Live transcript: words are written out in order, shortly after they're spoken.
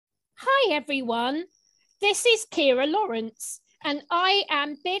Hi everyone, this is Kira Lawrence and I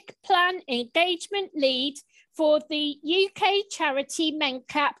am Big Plan Engagement Lead for the UK charity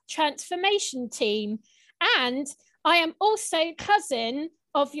MenCap Transformation Team, and I am also cousin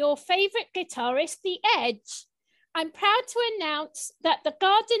of your favourite guitarist, The Edge. I'm proud to announce that the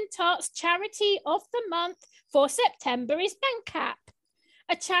Garden Tarts Charity of the Month for September is MenCap,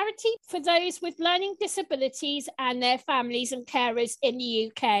 a charity for those with learning disabilities and their families and carers in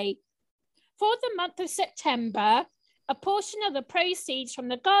the UK. For the month of September, a portion of the proceeds from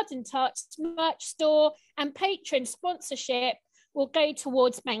the Garden Tarts merch store and patron sponsorship will go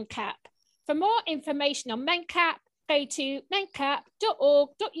towards MenCap. For more information on MenCap, go to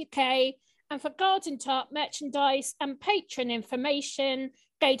mencap.org.uk, and for Garden Tart merchandise and patron information,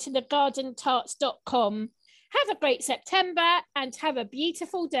 go to thegardentarts.com. Have a great September and have a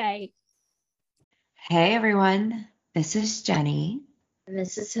beautiful day. Hey everyone, this is Jenny. And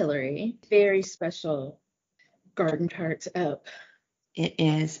this is Hillary. Very special Garden Tarts up. It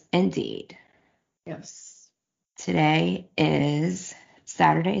is indeed. Yes. Today is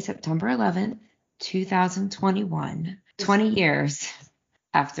Saturday, September 11th, 2021, 20 years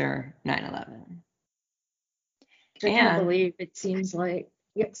after 9/11. I can't believe it seems like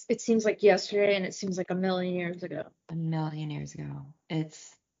yesterday, and it seems like a million years ago. A million years ago.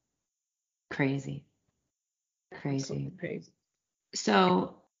 It's crazy. Absolutely crazy.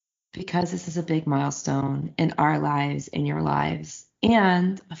 So, because this is a big milestone in our lives, in your lives,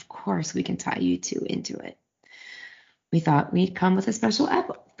 and of course we can tie you two into it, we thought we'd come with a special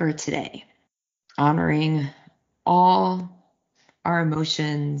episode for today, honoring all our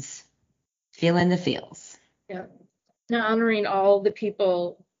emotions, feeling the feels. Yeah. Now honoring all the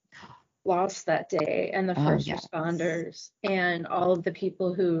people lost that day, and the first responders, and all of the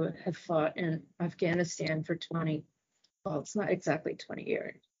people who have fought in Afghanistan for it's not exactly 20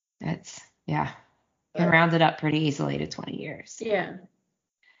 years. It's, can round it up pretty easily to 20 years. Yeah.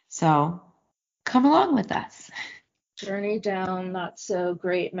 So come along with us. Journey down not so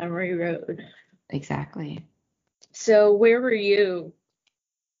great memory road. Exactly. So where were you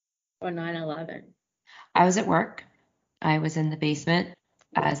on 9/11? I was at work. I was in the basement,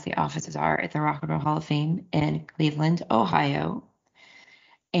 as the offices are at the Rock and Roll Hall of Fame in Cleveland, Ohio.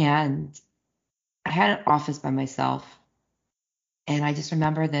 And I had an office by myself. And I just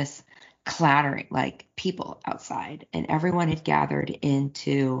remember this clattering, like people outside, and everyone had gathered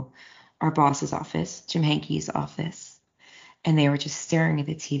into our boss's office, Jim Hankey's office, and they were just staring at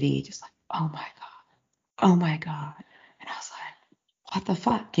the TV, just like, oh my God, oh my God. And I was like, what the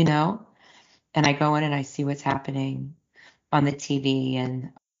fuck, And I go in and I see what's happening on the TV,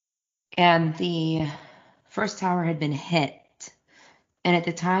 and the first tower had been hit. And at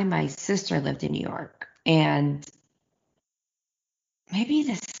the time, my sister lived in New York, and maybe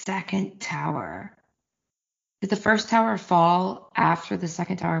the second tower. Did the first tower fall after the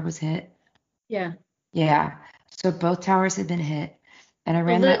second tower was hit? Yeah. Yeah. So both towers had been hit, and I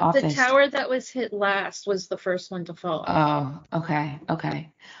ran my office. The tower that was hit last was the first one to fall. Oh, okay.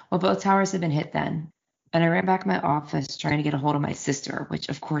 Well, both towers had been hit then, and I ran back to my office trying to get a hold of my sister, which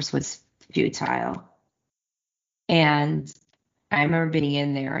of course was futile. And I remember being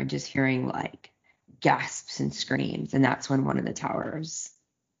in there and just hearing like gasps and screams, and that's when one of the towers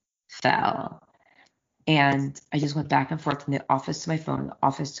fell. And I just went back and forth from the office to my phone, the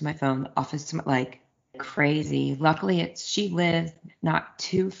office to my phone, the office to my, like, crazy. Luckily, she lived not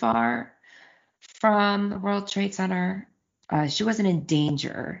too far from the World Trade Center. She wasn't in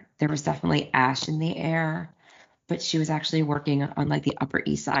danger. There was definitely ash in the air, but she was actually working on like the Upper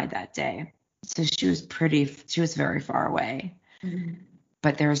East Side that day. So she was very far away. Mm-hmm.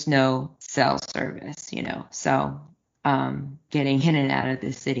 But there's no cell service, so getting in and out of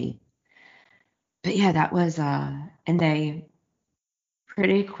the city. But yeah, that was, and they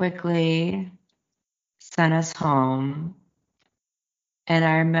pretty quickly sent us home. And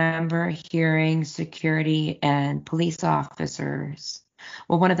I remember hearing security and police officers,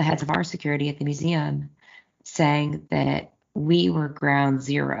 one of the heads of our security at the museum, saying that we were ground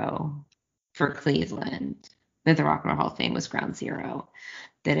zero for Cleveland, that the Rock and Roll Hall of Fame was ground zero,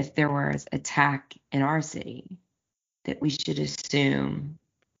 that if there was attack in our city, that we should assume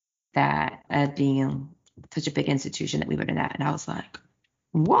that being such a big institution that we would have that. And I was like,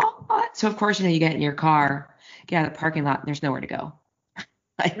 what? So of course, you get in your car, get out of the parking lot, and there's nowhere to go.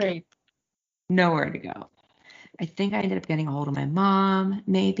 Right. Nowhere to go. I think I ended up getting a hold of my mom,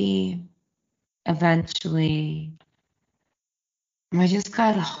 maybe, eventually. I just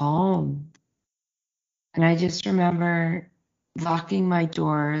got home. And I just remember locking my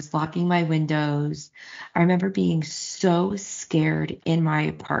doors, locking my windows. I remember being so scared in my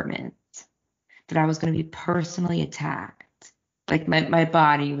apartment that I was going to be personally attacked. Like my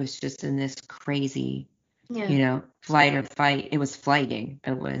body was just in this crazy, flight or fight. It was flighting.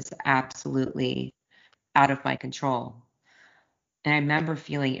 It was absolutely out of my control. And I remember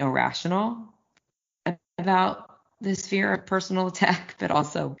feeling irrational about this fear of personal attack, but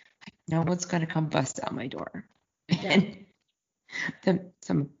also no one's going to come bust down my door. Yeah. And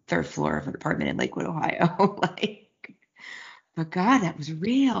some third floor of an apartment in Lakewood, Ohio. But God, that was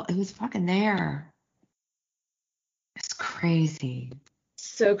real. It was fucking there. It's crazy.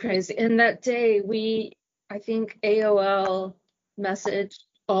 So crazy. And that day I think AOL messaged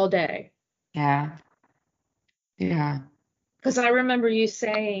all day. Yeah. Yeah. Because I remember you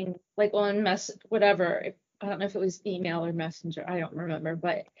saying, like, on whatever, I don't know if it was email or messenger, I don't remember,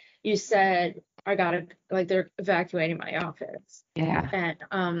 but you said, I gotta, like, they're evacuating my office. Yeah.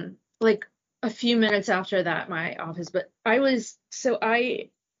 And like a few minutes after that, my office, but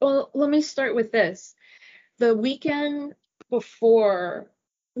well, let me start with this. The weekend before,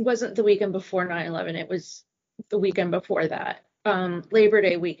 wasn't the weekend before 9/11, it was the weekend before that, Labor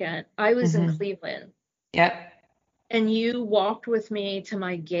Day weekend. I was in Cleveland. Yep. And you walked with me to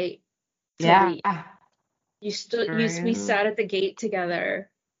my gate to Yeah. leave. We sat at the gate together,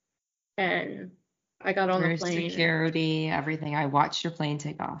 and I got on the plane. Security, everything. I watched your plane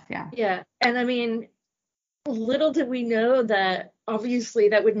take off. Yeah. Yeah. And I mean, little did we know that obviously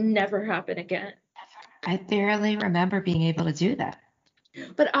that would never happen again. I barely remember being able to do that.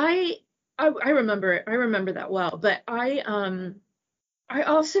 But I remember it. I remember that well. But I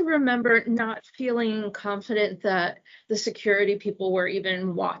also remember not feeling confident that the security people were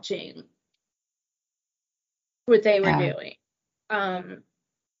even watching what they were doing.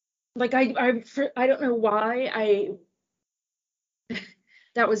 Like I don't know why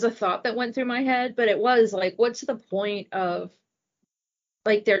that was a thought that went through my head, but it was like, what's the point of,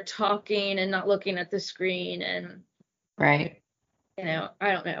 like, they're talking and not looking at the screen, and right.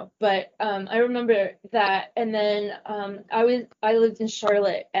 I don't know. But I remember that. And then I lived in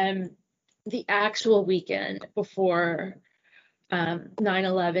Charlotte, and the actual weekend before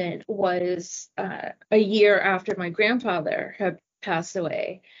 9/11 was a year after my grandfather had passed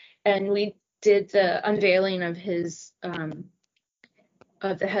away, and we did the unveiling of his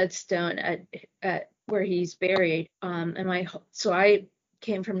of the headstone at where he's buried. And so I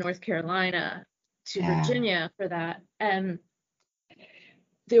came from North Carolina to Virginia for that, and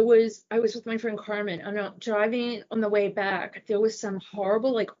I was with my friend Carmen. I'm not driving on the way back. There was some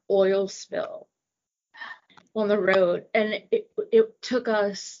horrible, like, oil spill on the road, and it took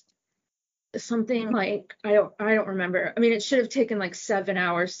us something like, I don't remember. I mean, it should have taken like 7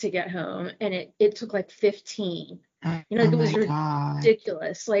 hours to get home, and it took like 15. It was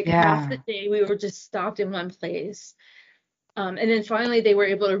ridiculous. Like, half the day we were just stopped in one place. And then finally they were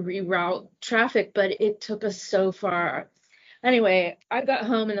able to reroute traffic, but it took us so far. Anyway, I got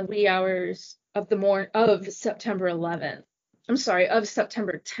home in the wee hours of the morning of September 11th. I'm sorry, of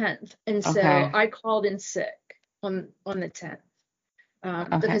September 10th. And so I called in sick on the 10th.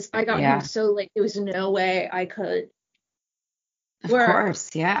 Because I got home so late, there was no way I could work. Of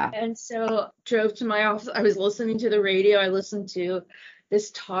course, yeah. And so drove to my office. I was listening to the radio. I listened to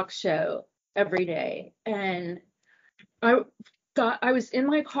this talk show every day. And I was in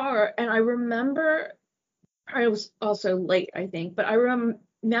my car, and I remember, I was also late, I think, but I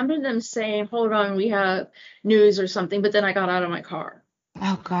remember them saying, hold on, we have news or something. But then I got out of my car.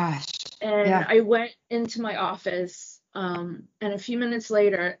 Oh, gosh. And I went into my office. And a few minutes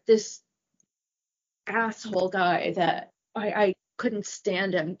later, this asshole guy that I couldn't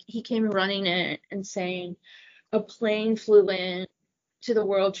stand him, he came running in and saying a plane flew in to the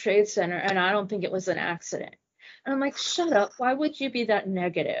World Trade Center, and I don't think it was an accident. And I'm like, shut up. Why would you be that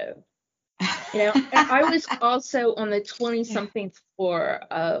negative? And I was also on the 20-something floor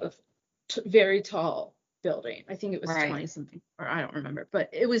of very tall building. I think it was 20-something, or I don't remember, but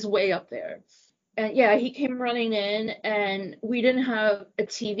it was way up there. And yeah, he came running in, and we didn't have a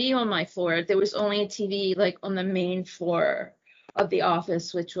TV on my floor. There was only a TV like on the main floor of the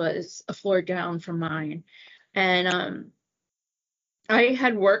office, which was a floor down from mine. And I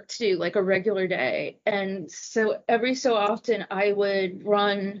had work to do, like a regular day. And so every so often I would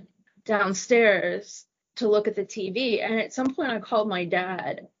run downstairs to look at the TV. And at some point I called my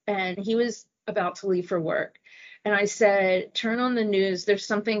dad, and he was about to leave for work. And I said, turn on the news. There's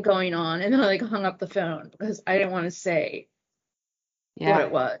something going on. And I hung up the phone because I didn't want to say what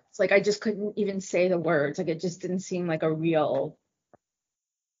it was. Like, I just couldn't even say the words. Like, it just didn't seem like a real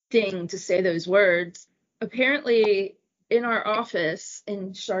thing to say those words. Apparently, in our office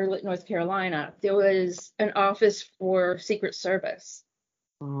in Charlotte, North Carolina, there was an office for Secret Service.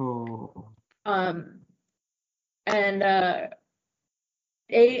 Oh. And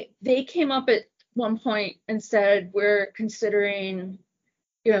they came up at one point and said, we're considering,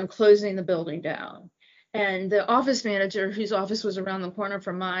 closing the building down. And the office manager, whose office was around the corner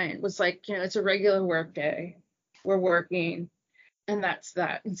from mine, was like, it's a regular work day. We're working, and that's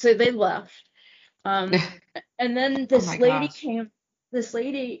that. And so they left. And then this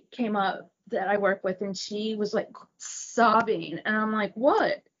lady came up that I work with, and she was like sobbing, and I'm like,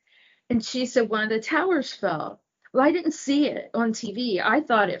 what? And she said one of the towers fell. Well, I didn't see it on TV. I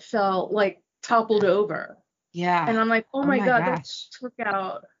thought it fell, like toppled over. Yeah. And I'm like, oh my God, that took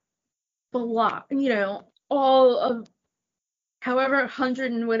out the lot, all of however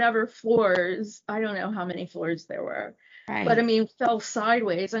 100 and whatever floors. I don't know how many floors there were. Right. But I mean, fell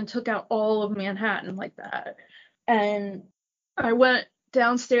sideways and took out all of Manhattan like that. And I went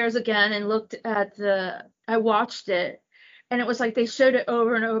downstairs again and I watched it, and it was like they showed it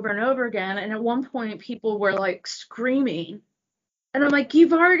over and over and over again. And at one point, people were like screaming. And I'm like,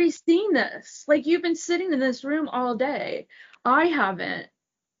 you've already seen this. Like, you've been sitting in this room all day. I haven't,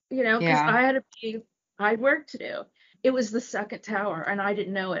 because I had work to do. It was the second tower, and I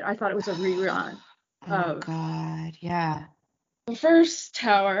didn't know it. I thought it was a rerun. Oh, God. Yeah. The first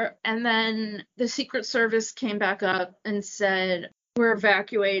tower, and then the Secret Service came back up and said, we're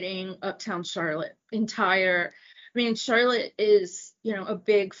evacuating Uptown Charlotte. Charlotte is, a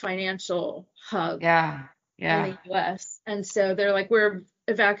big financial hub in the US. And so they're like, we're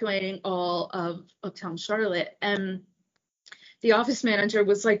evacuating all of Uptown Charlotte. And the office manager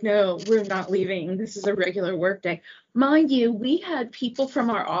was like, no, we're not leaving. This is a regular work day. Mind you, we had people from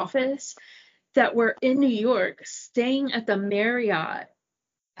our office that were in New York staying at the Marriott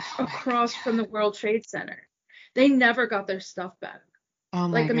across from the World Trade Center. They never got their stuff back. Oh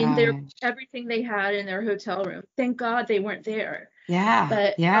my God. Everything they had in their hotel room. Thank God they weren't there. Yeah.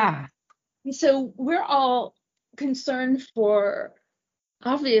 But so we're all concerned for,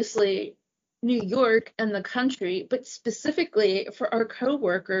 obviously, New York and the country, but specifically for our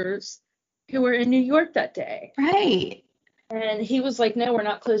coworkers who were in New York that day. Right. And he was like, no, we're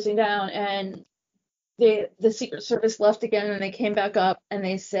not closing down. And the Secret Service left again, and they came back up and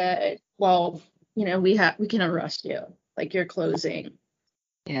they said, well, we can arrest you. Like, you're closing.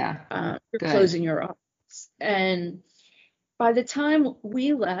 Yeah. Closing your office. And by the time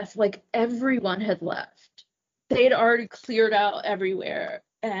we left, like, everyone had left. They had already cleared out everywhere.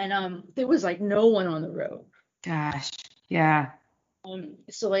 And there was like no one on the road. Gosh. Yeah.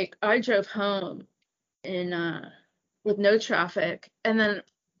 So like I drove home with no traffic. And then,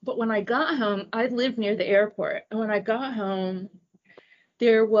 but when I got home, I lived near the airport. And when I got home,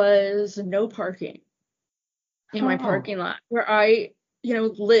 there was no parking in my parking lot where I,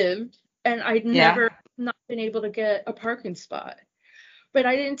 lived. And I'd never not been able to get a parking spot. But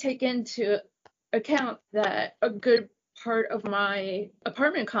I didn't take into account that a good part of my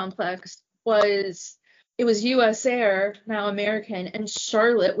apartment complex was US Air, now American, and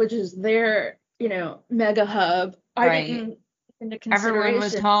Charlotte, which is their, mega hub. I didn't into consideration. Everyone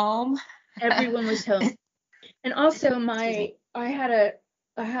was home. Everyone was home. And also I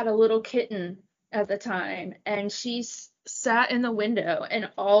had a little kitten at the time, and she sat in the window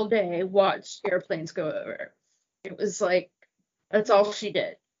and all day watched airplanes go over. It was like, that's all she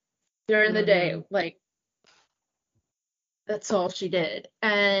did during the day. Like, that's all she did.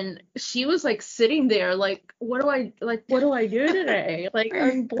 And she was like sitting there like, what do I do today? Like,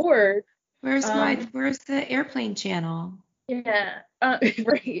 I'm bored. Where's the airplane channel? Yeah.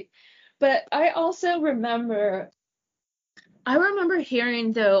 Right. But I also remember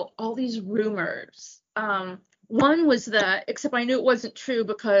hearing, though, all these rumors. One was that, except I knew it wasn't true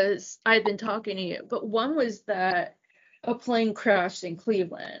because I had been talking to you, but one was that a plane crashed in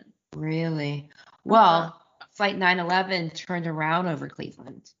Cleveland. Really? Well, Flight 911 turned around over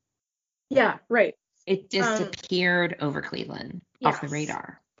Cleveland. Yeah, right. It disappeared over Cleveland off the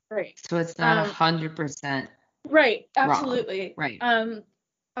radar. Right. So it's not 100%. Right. Absolutely. Wrong. Right.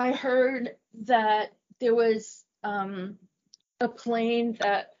 I heard that there was a plane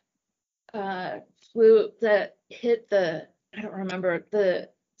that flew that hit I don't remember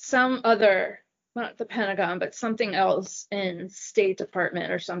some other, not the Pentagon, but something else in State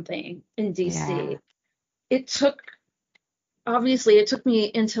Department or something in DC. Yeah. It took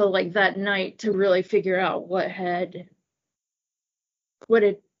me until like that night to really figure out what had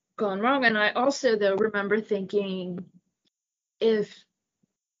gone wrong. And I also, though, remember thinking, if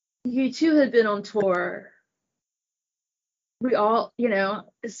U2 had been on tour, we all,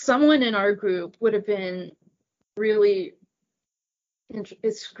 someone in our group would have been really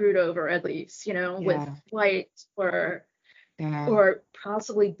screwed over, at least, with flights or or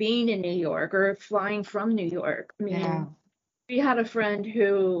possibly being in New York or flying from New York. I mean, we had a friend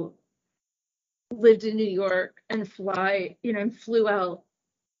who lived in New York and flew out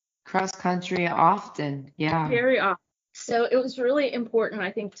cross country often. very often. So it was really important,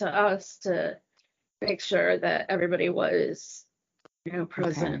 I think, to us to make sure that everybody was,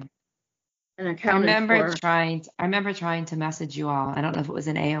 present and accounted I remember for. trying to message you all. I don't know if it was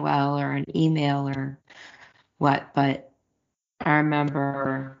an AOL or an email or what, but I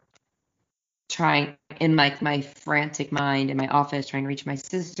remember trying in like my frantic mind in my office, trying to reach my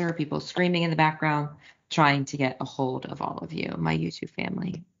sister, people screaming in the background, trying to get a hold of all of you, my YouTube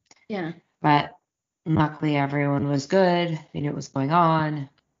family. Yeah. But luckily everyone was good. They knew what was going on.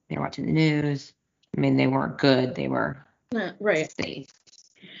 They were watching the news. I mean, they weren't good. They were safe.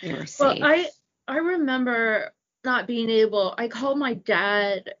 They were safe. Well, I remember not being able. I called my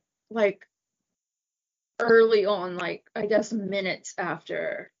dad like early on, like I guess minutes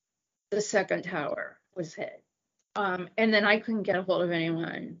after the second tower was hit. And then I couldn't get a hold of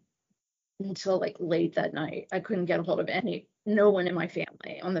anyone until like late that night. I couldn't get a hold of no one in my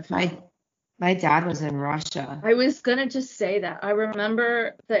family on the phone. My dad was in Russia. I was gonna just say that. I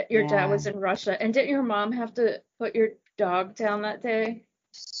remember that your dad was in Russia. And didn't your mom have to put your dog down that day?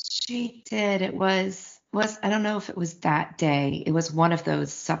 She did. It was I don't know if it was that day. It was one of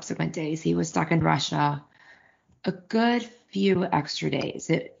those subsequent days. He was stuck in Russia a good few extra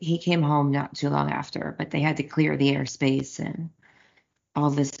days. He came home not too long after, but they had to clear the airspace and all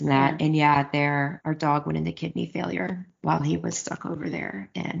this and that. Yeah. And our dog went into kidney failure while he was stuck over there.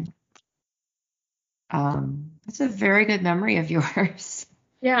 And that's a very good memory of yours.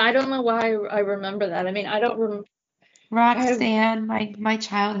 Yeah, I don't know why I remember that. I mean, I don't remember. Roxanne, my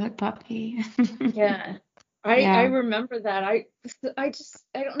childhood puppy. Yeah. I remember that. I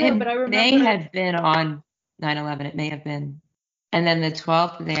don't know, but I remember. It may have been on 9/11. It may have been. And then the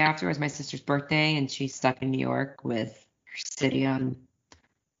 12th, the day after, was my sister's birthday, and she's stuck in New York with her city on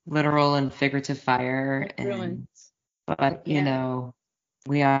literal and figurative fire. But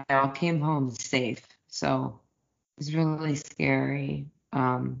we all came home safe. So it was really scary.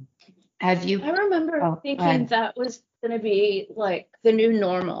 Have you? I remember thinking that was going to be like the new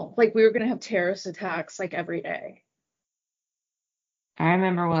normal. Like we were going to have terrorist attacks like every day. I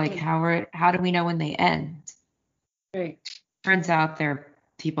remember like how do we know when they end? Right. Turns out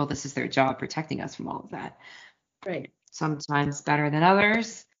this is their job protecting us from all of that. Right. Sometimes better than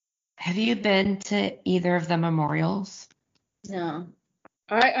others. Have you been to either of the memorials? No.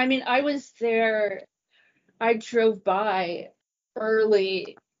 I mean, I was there. I drove by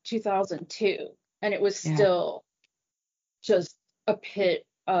early 2002, and it was still just a pit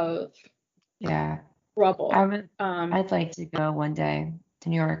of rubble. I'd like to go one day to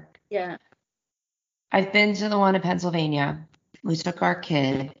New York. Yeah. I've been to the one in Pennsylvania. We took our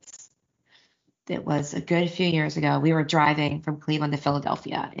kids. It was a good few years ago. We were driving from Cleveland to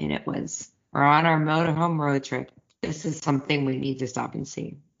Philadelphia, and we're on our motorhome road trip. This is something we need to stop and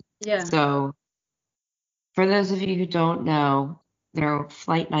see. Yeah. So for those of you who don't know, there were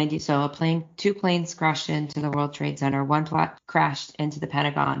Flight 90. So two planes crashed into the World Trade Center. One crashed into the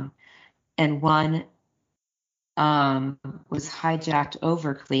Pentagon, and one was hijacked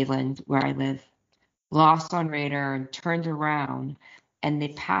over Cleveland, where I live, lost on radar and turned around, and the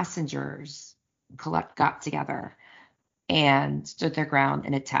passengers got together and stood their ground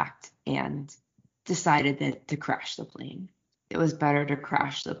and attacked and decided that to crash the plane. It was better to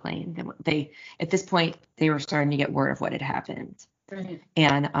crash the plane than at this point they were starting to get word of what had happened. Right.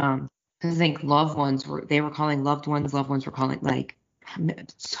 And I think loved ones were calling like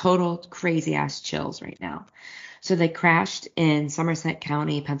total crazy ass chills right now. So they crashed in Somerset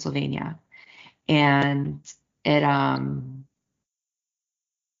County, Pennsylvania, and it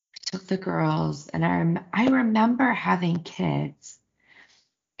took the girls, and I remember having kids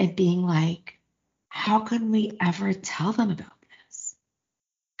and being like, how can we ever tell them about this?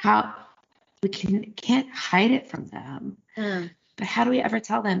 How we can't hide it from them. But how do we ever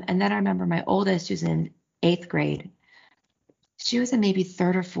tell them? And then I remember my oldest, who's in 8th grade, she was in maybe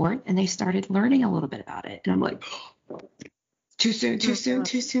 3rd or 4th, and they started learning a little bit about it. And I'm like, too soon.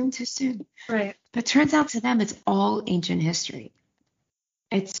 Right. But it turns out to them, it's all ancient history.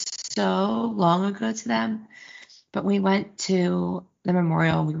 It's so long ago to them. But we went to the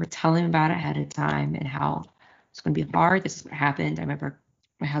memorial. We were telling them about it ahead of time and how it's going to be hard. This is what happened. I remember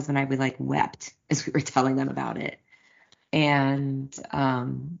my husband and I, we like wept as we were telling them about it. And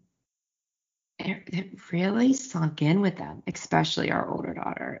it really sunk in with them, especially our older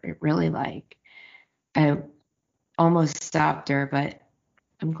daughter. It really I almost stopped her, but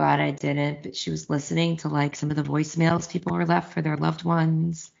I'm glad I didn't, but she was listening to like some of the voicemails people were left for their loved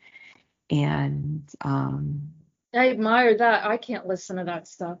ones. And I admire that. I can't listen to that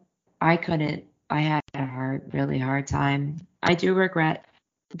stuff. I couldn't. I had a really hard time. I do regret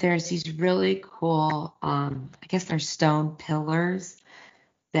there's these really cool, I guess they're stone pillars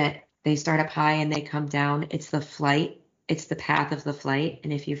that they start up high and they come down. It's the flight. It's the path of the flight.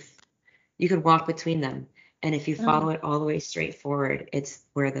 And if you could walk between them. And if you follow it all the way straight forward, it's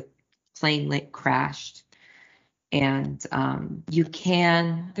where the plane like crashed. And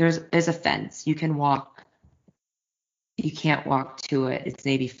there's a fence. You can walk. You can't walk to it. It's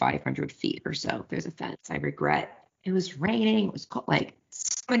maybe 500 feet or so. There's a fence. I regret. It was raining. It was cold. Like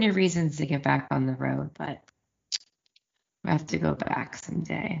so many reasons to get back on the road, but I have to go back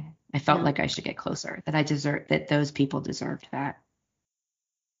someday. I felt like I should get closer. That those people deserved that.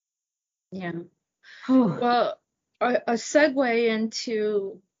 Yeah. Well, a segue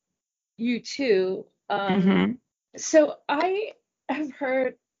into U2. So I have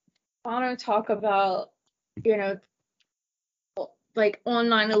heard Bono talk about, like on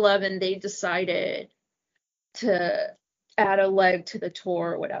 9/11, they decided to add a leg to the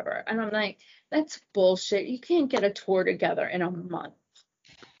tour or whatever. And I'm like, that's bullshit. You can't get a tour together in a month.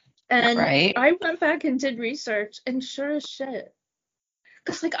 And I went back and did research, and sure as shit.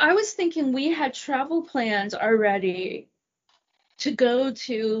 Because like I was thinking we had travel plans already to go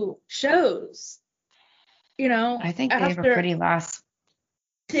to shows. I think they were pretty last.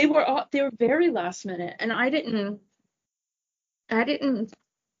 They were very last minute, and I didn't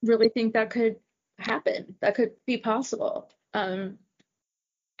really think that could happen. That could be possible. But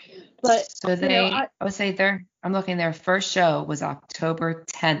so I would say I'm looking, their first show was October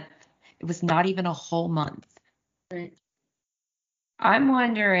 10th. It was not even a whole month. Right. I'm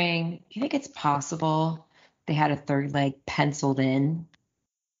wondering, do you think it's possible they had a third leg penciled in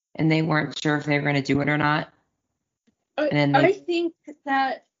and they weren't sure if they were going to do it or not? I think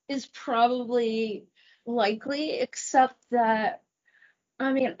that is probably likely, except that,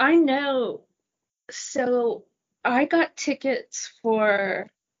 I mean, I know, so I got tickets I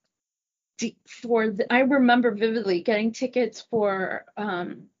remember vividly getting tickets for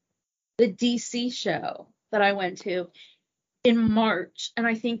the DC show that I went to in March, and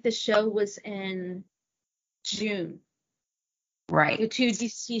I think the show was in June. Right. The two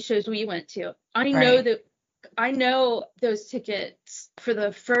DC shows we went to. I know those tickets for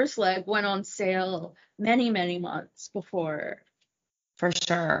the first leg went on sale many, many months before. For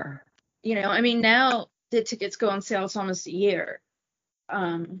sure. I mean, now the tickets go on sale, it's almost a year,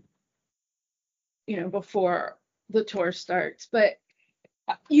 before the tour starts. But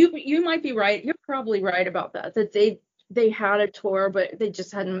you might be right. You're probably right about that they had a tour, but they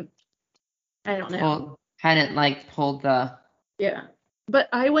just hadn't, I don't know. Well, hadn't like pulled the. Yeah. But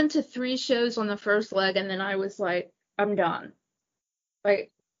I went to 3 shows on the first leg, and then I was like, I'm done.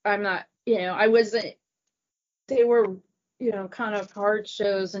 Like, I'm not, I wasn't, they were, kind of hard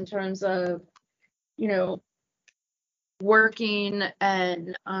shows in terms of, working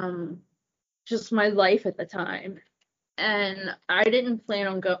and just my life at the time. And I didn't plan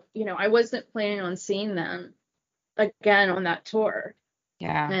on I wasn't planning on seeing them again on that tour.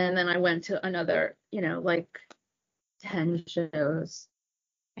 Yeah. And then I went to another, like 10 shows.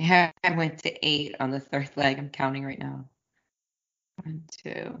 Yeah, I went to 8 on the third leg. I'm counting right now. 1,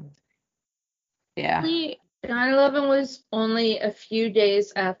 2. Yeah. 9/11 was only a few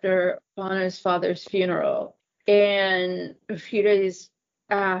days after Bono's father's funeral and a few days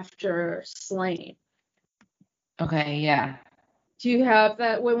after Slain. Okay, yeah. Do you have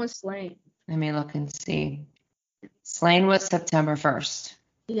that? When was Slain? Let me look and see. Slain was September 1st.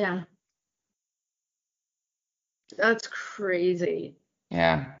 Yeah. That's crazy.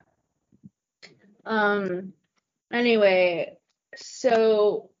 Yeah. Anyway,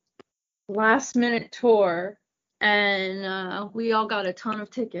 so last minute tour, and we all got a ton of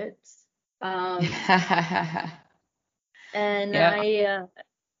tickets. And yeah.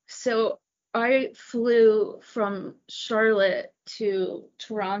 So I flew from Charlotte to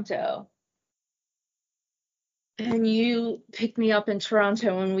Toronto, and you picked me up in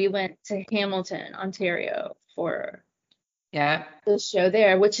Toronto when we went to Hamilton, Ontario for the show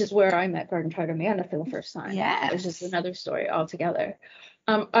there, which is where I met Garden Tart Amanda for the first time. Yes. Which is another story altogether.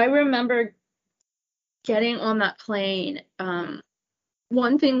 I remember getting on that plane.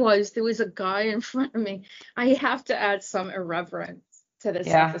 One thing was there was a guy in front of me. I have to add some irreverence to this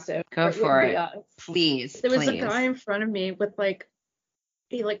episode. Go for it. Please. There was a guy in front of me with like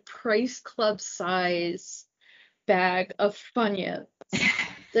a Price Club size bag of Funyuns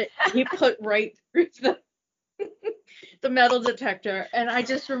that he put right through the metal detector. And I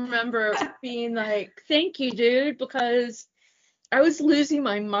just remember being like, thank you, dude, because I was losing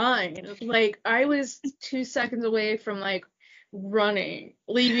my mind. Like, I was 2 seconds away from like running,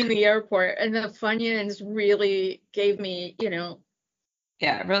 leaving the airport, and the Funyuns really gave me,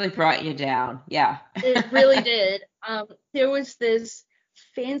 Yeah, it really brought you down. Yeah. it really did. There was this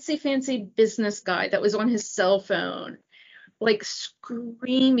fancy business guy that was on his cell phone, like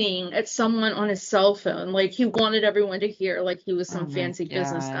screaming at someone on his cell phone. Like he wanted everyone to hear, like he was Oh some my fancy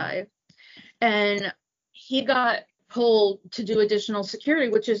business God. guy. And he got pulled to do additional security,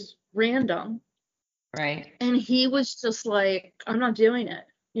 which is random. Right. And he was just like, I'm not doing it.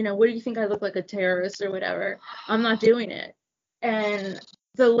 What do you think? I look like a terrorist or whatever? I'm not doing it. And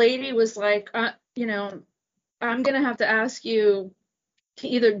the lady was like, I'm going to have to ask you to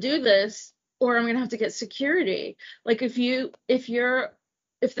either do this or I'm going to have to get security. Like if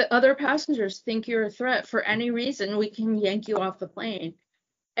the other passengers think you're a threat for any reason, we can yank you off the plane.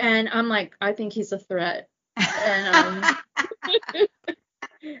 And I'm like, I think he's a threat. And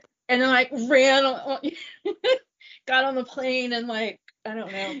and then like ran got on the plane and like, I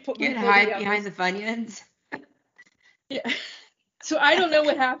don't know, put my You'd hoodie hide up. behind the Funyuns. Yeah. So I don't know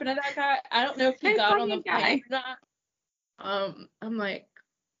what happened to that guy. I don't know if he Hey, got on the Funyun plane guy. or not. I'm like,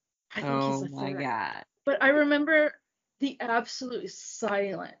 I think he's Oh a my threat. God. But I remember the absolute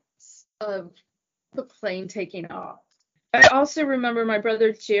silence of the plane taking off. I also remember my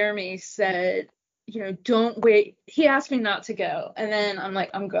brother Jeremy said, don't wait. He asked me not to go. And then I'm like,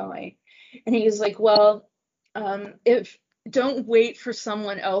 I'm going. And he was like, well, if don't wait for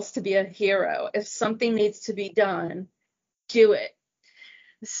someone else to be a hero. If something needs to be done, do it.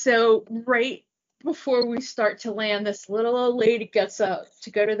 So right before we start to land, this little old lady gets up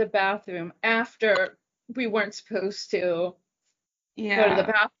to go to the bathroom after we weren't supposed to go to the Yeah.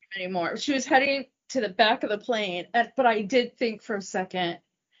 bathroom anymore. She was heading to the back of the plane, but I did think for a second,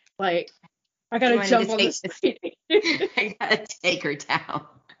 like, I You gotta wanted jump to on the take lady. I gotta take her down.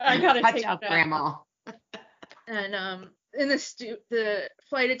 I gotta Watch take out, her down. Grandma. And the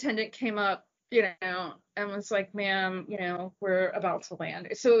flight attendant came up, and was like, ma'am, we're about to land.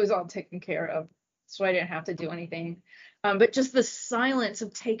 So it was all taken care of. So I didn't have to do anything. But just the silence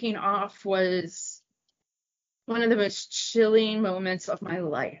of taking off was one of the most chilling moments of my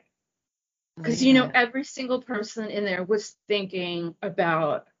life. Because, Yeah. every single person in there was thinking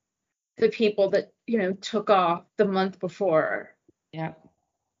about the people that, took off the month before, Yeah.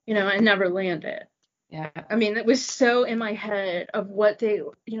 and never landed. Yeah. I mean, it was so in my head of what they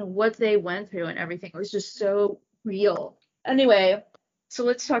went through and everything. It was just so real. Anyway, so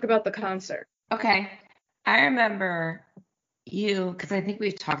let's talk about the concert. Okay. I remember you, because I think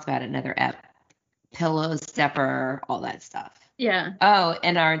we've talked about it in another ep. Pillow Stepper, all that stuff. Yeah. Oh,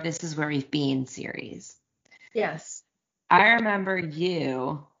 and our This Is Where We've Been series. Yes. I remember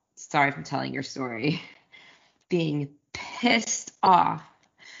you, sorry for telling your story, being pissed off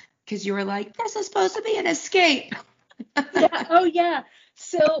because you were like, this is supposed to be an escape. Yeah. Oh, yeah.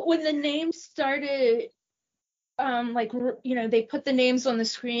 So when the names started, they put the names on the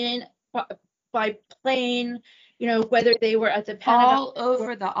screen by plane, whether they were at the Pentagon. All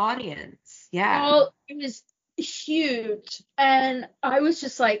over the audience. Yeah. It was huge. And I was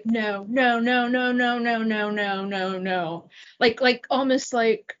just like, no, no, no, no, no, no, no, no, no, no. Like almost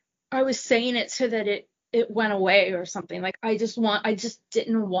like I was saying it so that it went away or something. Like I just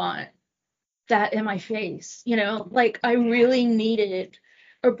didn't want that in my face, like I really needed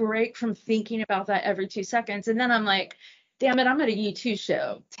a break from thinking about that every 2 seconds. And then I'm like, damn it, I'm at a U2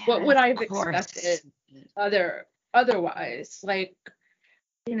 show. What would I have expected otherwise? Like,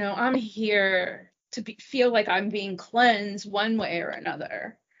 I'm here to feel like I'm being cleansed one way or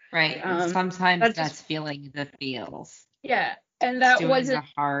another. Right. And sometimes that's feeling the feels. Yeah. And that wasn't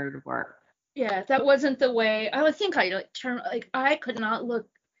the hard work. Yeah, that wasn't the way. I think I I could not look.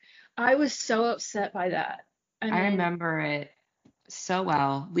 I was so upset by that. I remember it so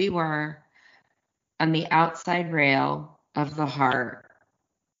well. We were on the outside rail of the heart,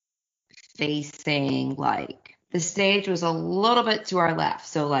 facing like the stage was a little bit to our left.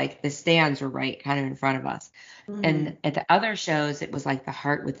 So like the stands were right kind of in front of us. Mm-hmm. And at the other shows, it was like the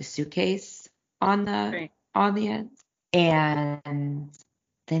heart with the suitcase on the end. And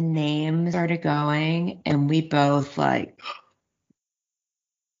the names started going, and we both and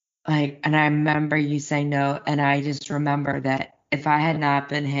I remember you saying no, and I just remember that if I had not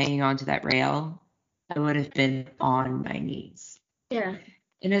been hanging onto that rail, I would have been on my knees. Yeah.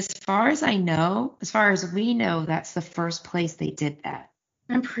 And as far as we know, that's the first place they did that.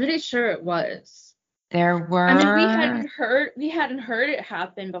 I'm pretty sure it was. There were. I mean, we hadn't heard it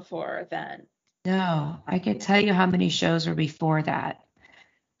happen before then. No, I can tell you how many shows were before that.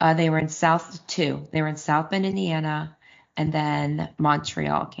 They were in They were in South Bend, Indiana, and then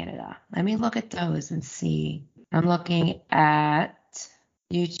Montreal, Canada. Let me look at those and see. I'm looking at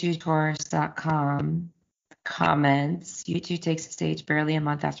YouTubeTours.com comments. YouTube takes the stage barely a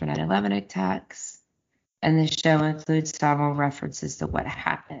month after 9/11 attacks, and the show includes several references to what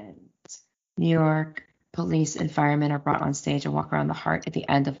happened. New York police and firemen are brought on stage and walk around the heart at the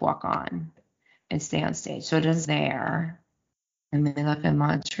end of Walk On and stay on stage. So it is there. And then look at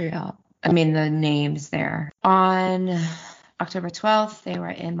Montreal. I mean, the names there. On October 12th, they were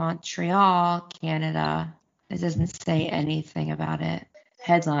in Montreal, Canada. It doesn't say anything about it.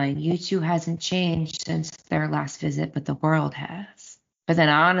 Headline, U2 hasn't changed since their last visit, but the world has. But then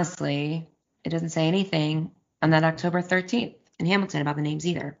honestly, it doesn't say anything on that October 13th in Hamilton about the names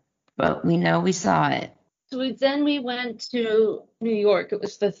either. But we know we saw it. So then we went to New York. It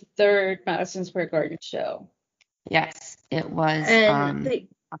was the third Madison Square Garden show. Yes, it was And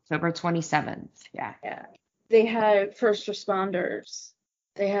October 27th. Yeah. They had first responders.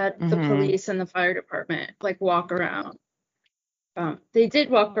 They had the police and the fire department like walk around. They did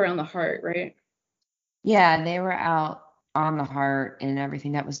walk around the heart, right? Yeah, they were out on the heart and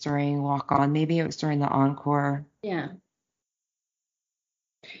everything. That was during Walk On. Maybe it was during the encore. Yeah.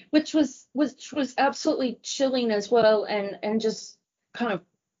 Which was absolutely chilling as well, and just kind of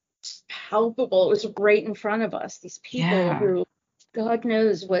palpable. It was right in front of us. These people who, God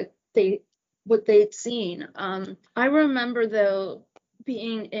knows what they'd seen. I remember though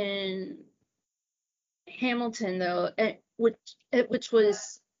being in Hamilton though, which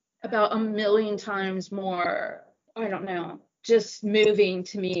was about 1,000,000 times more, I don't know, just moving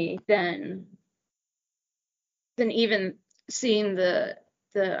to me than even seeing the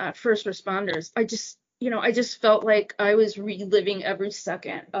first responders. I just felt like I was reliving every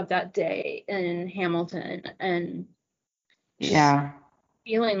second of that day in Hamilton, and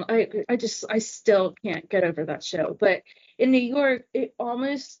feeling like I still can't get over that show. But in New York, it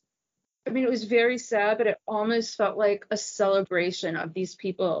was very sad, but it almost felt like a celebration of these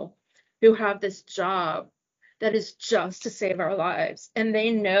people who have this job that is just to save our lives. And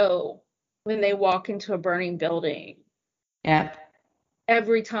they know when they walk into a burning building. Yeah.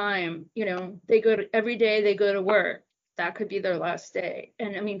 Every time, every day they go to work, that could be their last day.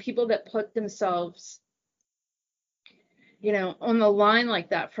 And I mean, people that put themselves, on the line like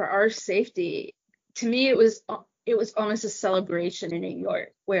that for our safety, to me, it was almost a celebration in New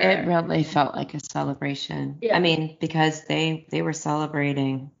York, where it really felt like a celebration. Yeah. I mean, because they were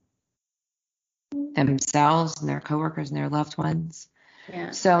celebrating themselves and their coworkers and their loved ones.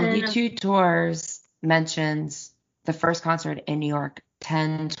 Yeah. So U2 Tours mentions the first concert in New York,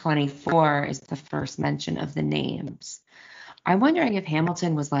 10/24 is the first mention of the names. I'm wondering if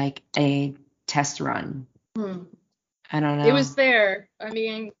Hamilton was like a test run. I don't know. It was there. I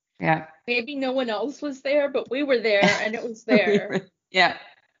mean, yeah. Maybe no one else was there, but we were there, and it was there. Yeah.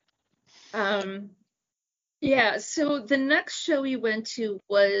 Yeah. So the next show we went to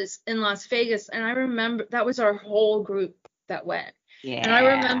was in Las Vegas, and I remember that was our whole group that went. Yeah. And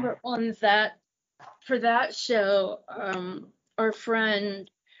I remember for that show, our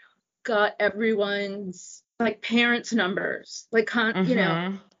friend got everyone's like parents' numbers, like contact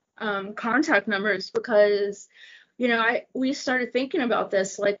numbers, because we started thinking about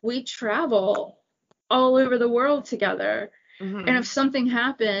this, like we travel all over the world together. And if something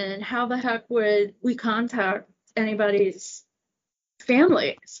happened, how the heck would we contact anybody's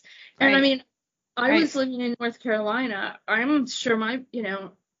families? Right. And I mean, I was living in North Carolina. I'm sure my,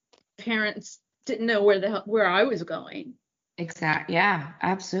 parents didn't know where I was going. Exactly. Yeah,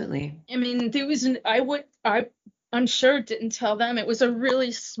 absolutely. I mean, I'm sure it didn't tell them. It was a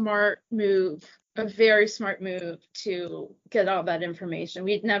really smart move, a very smart move to get all that information.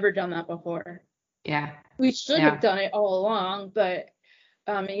 We'd never done that before. Yeah. We should have done it all along, but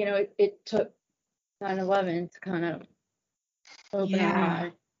it took 9/11 to kind of open our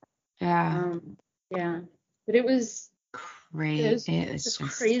eyes. Yeah. Yeah. But it was great. It was just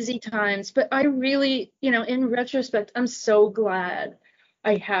crazy times. But I really, in retrospect, I'm so glad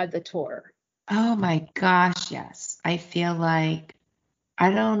I had the tour. Oh my gosh, yes. I feel like,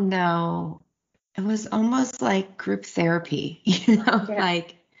 I don't know, it was almost like group therapy,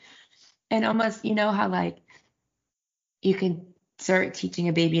 like, and almost, how like you can start teaching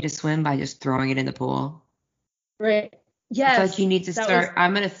a baby to swim by just throwing it in the pool. Right. Yes. It's like you need to start,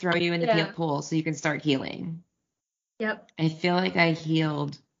 I'm going to throw you in the pool so you can start healing. Yep. I feel like I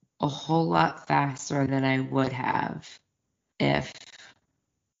healed a whole lot faster than I would have if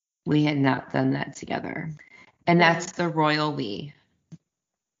we had not done that together. And that's the royal we.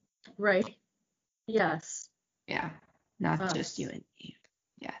 Right. Yes. Yeah. Not Us. just you and me.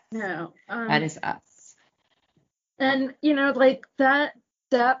 Yes. No. That is us. And like that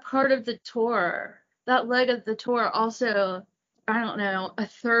part of the tour, that leg of the tour also, I don't know, a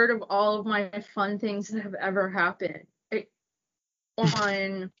third of all of my fun things that have ever happened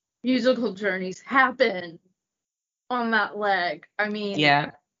on musical journeys happen on that leg. I mean,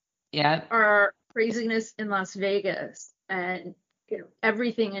 Yeah. Yeah. our craziness in Las Vegas and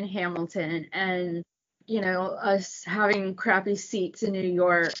everything in Hamilton and us having crappy seats in New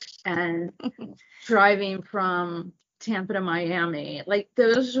York and driving from Tampa to Miami. Like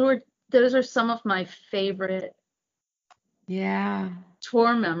those are some of my favorite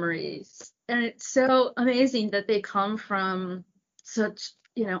tour memories. And it's so amazing that they come from such,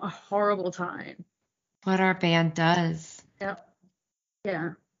 a horrible time. What our band does. Yep. Yeah.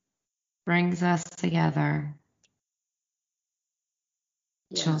 Brings us together.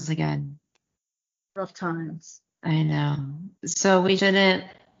 Yeah. Chills again. Rough times. I know. So we shouldn't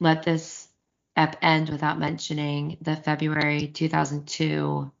let this ep end without mentioning the February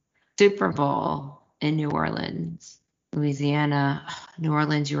 2002 Super Bowl in New Orleans, Louisiana. New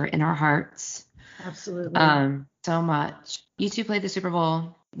Orleans, you were in our hearts. Absolutely. So much. You two played the Super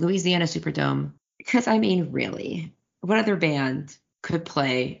Bowl, Louisiana Superdome. Because I mean, really, what other band could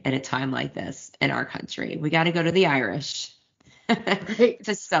play at a time like this in our country? We got to go to the Irish. Right.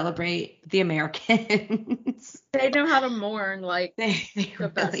 To celebrate the Americans. They know how to mourn like they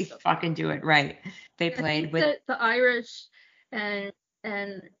really fucking do it right. They played with the Irish and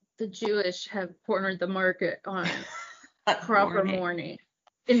the Jewish have cornered the market on proper mourning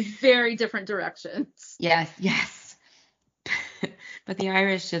in very different directions. Yes. But the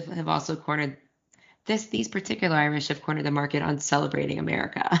Irish have also cornered these particular Irish have cornered the market on celebrating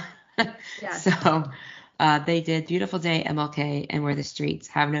America. Yes. So they did Beautiful Day, MLK, and Where the Streets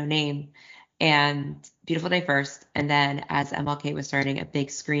Have No Name. And Beautiful Day first. And then as MLK was starting, a big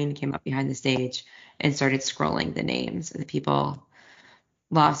screen came up behind the stage and started scrolling the names of the people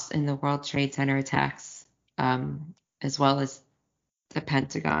lost in the World Trade Center attacks, as well as the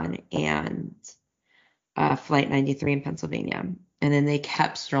Pentagon and Flight 93 in Pennsylvania. And then they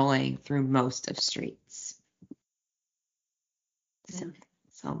kept strolling through most of streets. So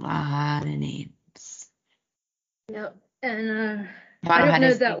it's a lot of names. Yep. And I don't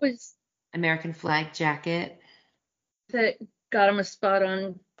know, that was American flag jacket that got him a spot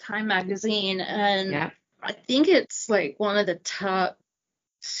on Time magazine, and yeah. I think it's like one of the top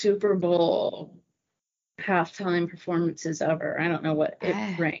Super Bowl halftime performances ever. I don't know what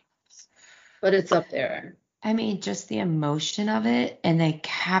it ranks, but it's up there. I mean, just the emotion of it, and they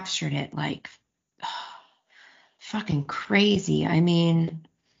captured it like fucking crazy. I mean,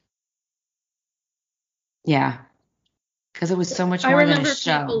 yeah, because it was so much more than a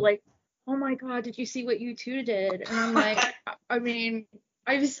show. I remember people like, oh my God, did you see what U2 did? And I'm like, I mean,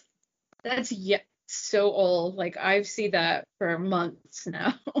 that's so old. Like I've seen that for months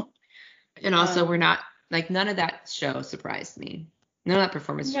now. And also we're not, like, none of that show surprised me. None of that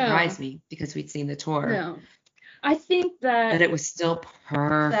performance surprised me because we'd seen the tour. No. I think that it was still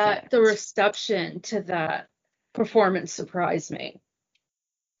perfect. That the reception to that performance surprised me.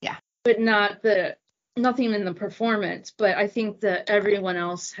 Yeah. But nothing in the performance, but I think that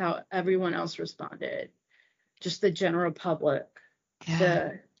how everyone else responded. Just the general public.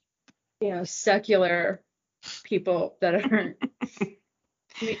 Yeah. The secular people that aren't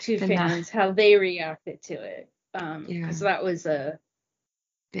U2 fans, how they reacted to it. Because that was a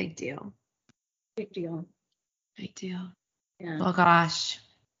big deal. Big deal. Yeah. Well, gosh,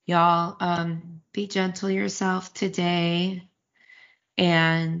 y'all, be gentle yourself today.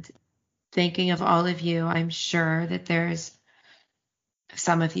 And thinking of all of you, I'm sure that there's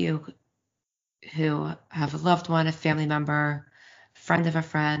some of you who have a loved one, a family member, friend of a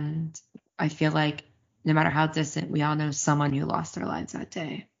friend. I feel like no matter how distant, we all know someone who lost their lives that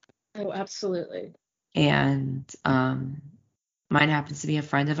day. Oh, absolutely. And mine happens to be a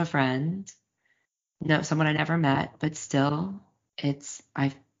friend of a friend. No, someone I never met, but still,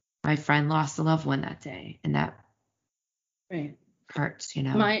 my friend lost a loved one that day, and that hurts, It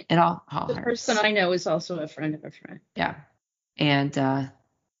all hurts. The person I know is also a friend of a friend. Yeah. And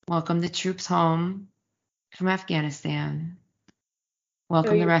welcome the troops home from Afghanistan.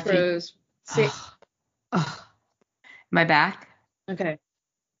 Welcome the refugees. Am I back? Okay.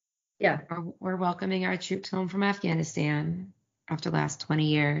 Yeah. We're welcoming our troops home from Afghanistan after the last 20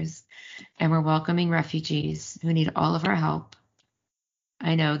 years. And we're welcoming refugees who need all of our help.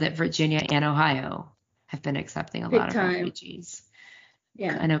 I know that Virginia and Ohio have been accepting a lot of refugees.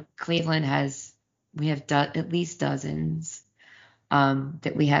 Yeah. I know Cleveland we have at least dozens.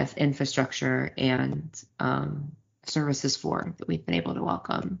 that we have infrastructure and services for, that we've been able to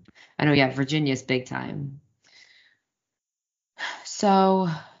welcome. I know, yeah, Virginia's big time. So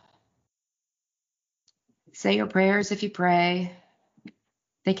say your prayers if you pray.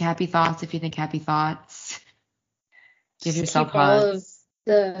 Think happy thoughts if you think happy thoughts. Give yourself keep all hugs.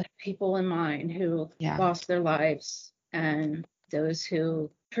 of the people in mind who Yeah. lost their lives and those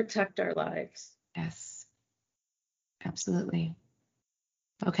who protect our lives. Yes, absolutely.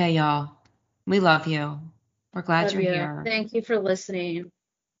 Okay, y'all. We love you. We're glad Love you're you. here. Thank you for listening.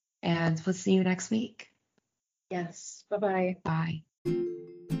 And we'll see you next week. Yes. Bye-bye. Bye.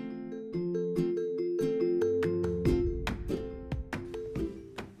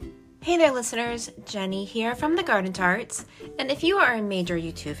 Hey there, listeners. Jenny here from The Garden Tarts. And if you are a major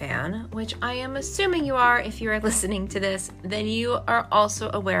U2 fan, which I am assuming you are if you are listening to this, then you are also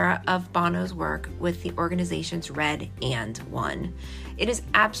aware of Bono's work with the organizations Red and One. It is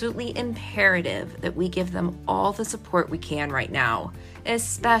absolutely imperative that we give them all the support we can right now,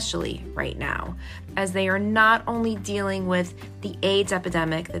 especially right now, as they are not only dealing with the AIDS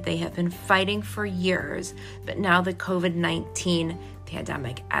epidemic that they have been fighting for years, but now the COVID-19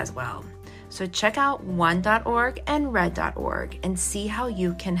 pandemic as well. So check out one.org and red.org and see how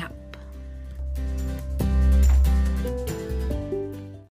you can help.